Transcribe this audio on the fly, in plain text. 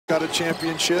Got a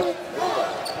championship.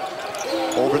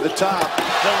 Over the top.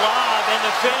 The lob and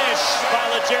the finish by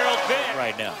Lagerald Vick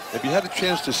right now. Have you had a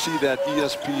chance to see that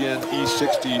ESPN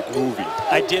E60 movie?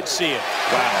 I did see it.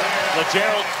 Wow.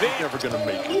 Lagerald Vick. Never going to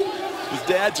make it. His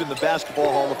dad's in the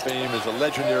Basketball Hall of Fame as a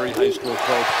legendary high school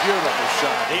coach. Beautiful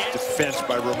shot. Defense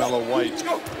by Romello White.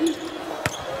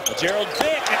 Lagerald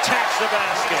Vick attacks the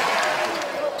basket.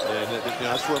 And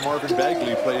that's where Marvin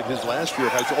Bagley played his last year.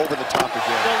 Has over the top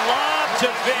again. The lob to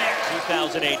Vick.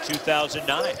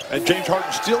 2008-2009. And James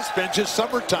Harden still spends his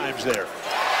summer times there.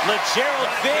 Lagerald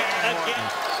Vick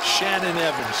again. Shannon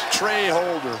Evans, Trey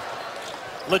Holder.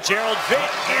 Lagerald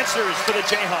Vick answers for the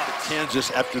Jayhawks.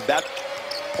 Kansas, after that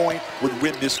point, would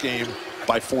win this game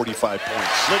by 45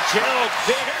 points. Lagerald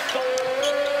Vick.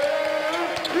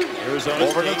 Arizona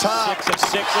over the top. 6 of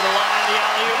 6 at the line. The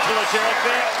alley-oop to Lagerald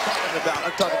Vick.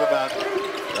 I'm talking about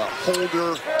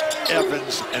Holder,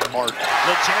 Evans, and Martin.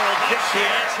 Lagerald Vick the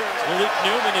answer. Malik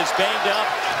Newman is banged up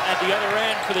at the other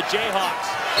end for the Jayhawks.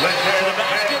 To the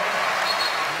basket.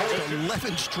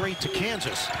 11 straight to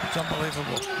Kansas. It's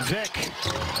unbelievable. Vick,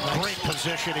 great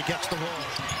position. He gets the roll.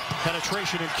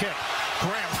 Penetration and kick.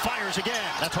 Graham fires again.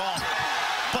 That's all.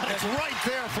 But it's right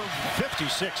there for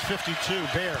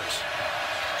 56-52 Bears.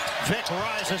 Vick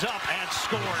rises up and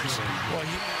scores.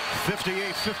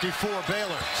 58-54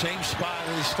 Baylor. Same spot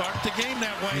where he started the game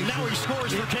that way. Now he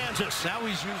scores for Kansas. Now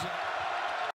he's using.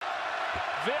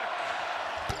 Vick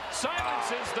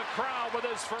silences the crowd with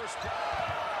his first.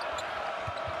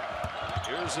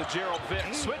 Here's Lagerald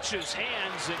Vick. Switches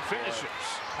hands and finishes.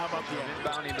 How about the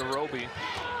inbounding to Roby?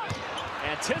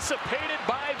 Anticipated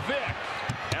by Vick.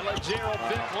 And Lagerald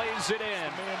Vick lays it in.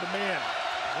 Man to man.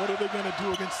 What are they going to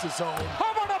do against the zone?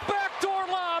 How about a backdoor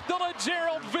lob to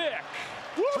Lagerald Vick?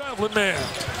 Traveling man.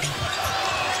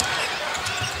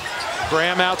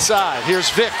 Graham outside. Here's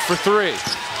Vick for three.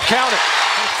 Count it.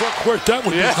 Front court, that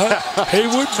would be hot.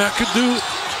 Haywood, McAdoo.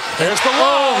 There's the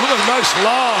lob. Look at a nice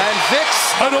lob. And Vick's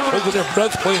I don't know their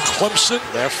breath playing Clemson.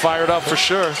 They're fired up for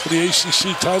sure. For the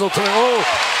ACC title tonight. Oh,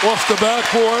 off the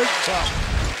backboard.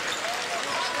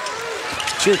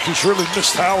 Syracuse really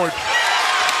missed Howard.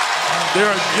 There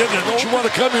again, don't you want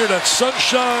to come here? That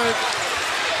sunshine.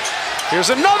 Here's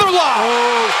another lob.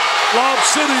 Oh, Lob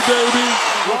City, baby.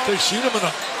 Look, they seen him in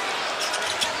a.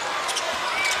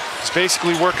 He's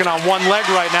basically working on one leg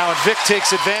right now, and Vick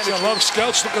takes advantage. See, a lot of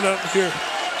scouts looking at him here.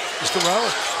 Mr. Riley.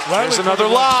 There's another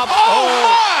lob. Oh,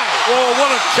 my! Oh,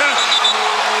 what a catch.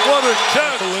 What a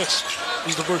catch. The list.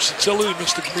 He's the versatility,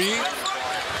 Mr. Green.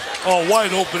 Oh,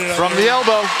 wide open. From the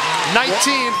elbow.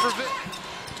 19 for Vick.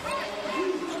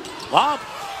 Lob.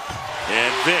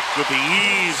 And Vick with the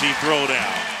easy throwdown.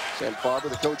 Sam Farber,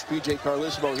 the coach, PJ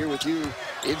Carlissimo here with you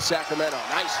in Sacramento.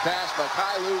 Nice pass by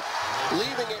Kailu,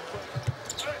 leaving it.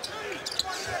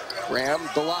 Graham,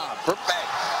 the lob for Banks.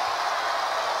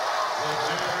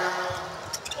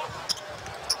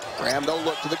 Graham, don't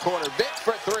look to the corner. Vick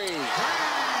for three.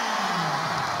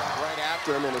 Right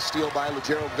after him, and a steal by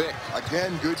Lagerald Vick.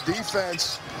 Again, good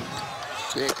defense.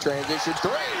 Vick transition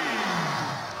three.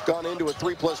 Gone into a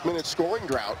 3+ minute scoring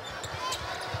drought.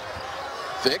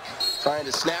 Vick trying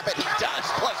to snap it. He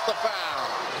does, plus the foul.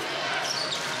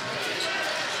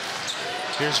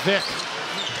 Here's Vick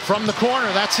from the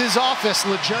corner. That's his office.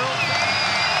 Lagerald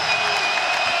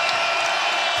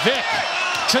Vick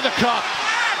to the cup.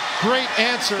 Great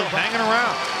answer. Still hanging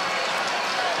around.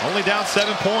 Only down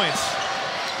 7 points.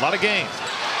 A lot of games.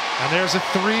 And there's a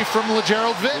three from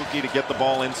Lagerald Vick. To get the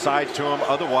ball inside to him.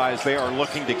 Otherwise, they are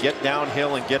looking to get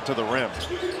downhill and get to the rim.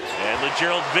 And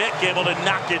Lagerald Vick able to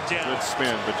knock it down. Good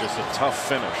spin, but just a tough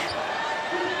finish.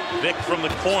 Vick from the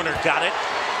corner got it.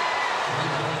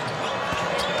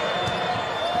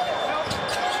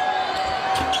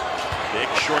 Vick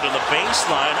short of the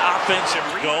baseline. Offensive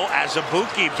go as a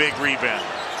Buki. Big rebound.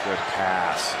 Good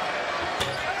pass.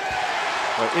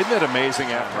 But isn't it amazing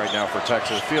right now for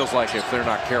Texas? It feels like if they're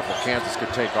not careful, Kansas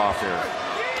could take off here.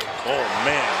 Oh,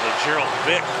 man. Lagerald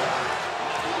Vick.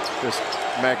 Just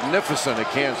magnificent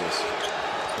at Kansas.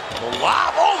 The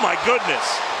lob. Oh, my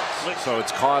goodness. So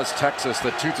it's caused Texas,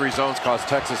 the 2-3 zones caused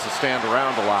Texas to stand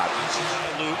around a lot.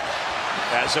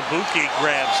 As Abuki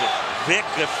grabs it. Vick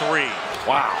the three.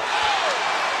 Wow.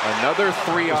 Another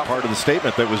three off. Part of the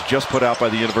statement that was just put out by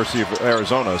the University of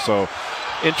Arizona. So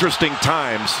interesting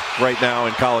times right now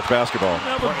in college basketball.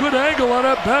 Have a good angle on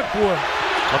that backboard.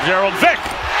 Lagerald Vick.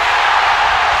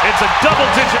 It's a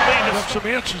double-digit lead. Have some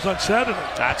answers on Saturday.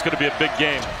 That's going to be a big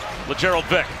game. Lagerald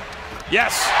Vick.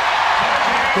 Yes.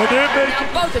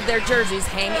 Both of their jerseys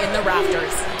hang in the rafters.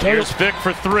 Here's Vick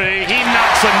for three. He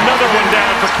knocks another one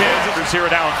down for Kansas. Here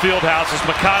at Allen Fieldhouse is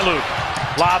Mikhailuk.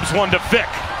 Lobs one to Vick.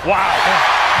 Wow.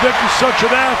 Vick is such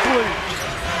an athlete.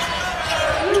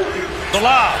 The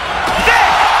lob.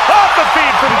 Vick! Off the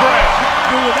feed from Graham.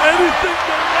 Doing anything.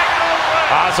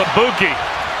 Azubuike.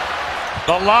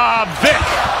 The lob. Vick.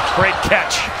 Great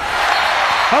catch.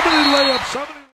 How many layups?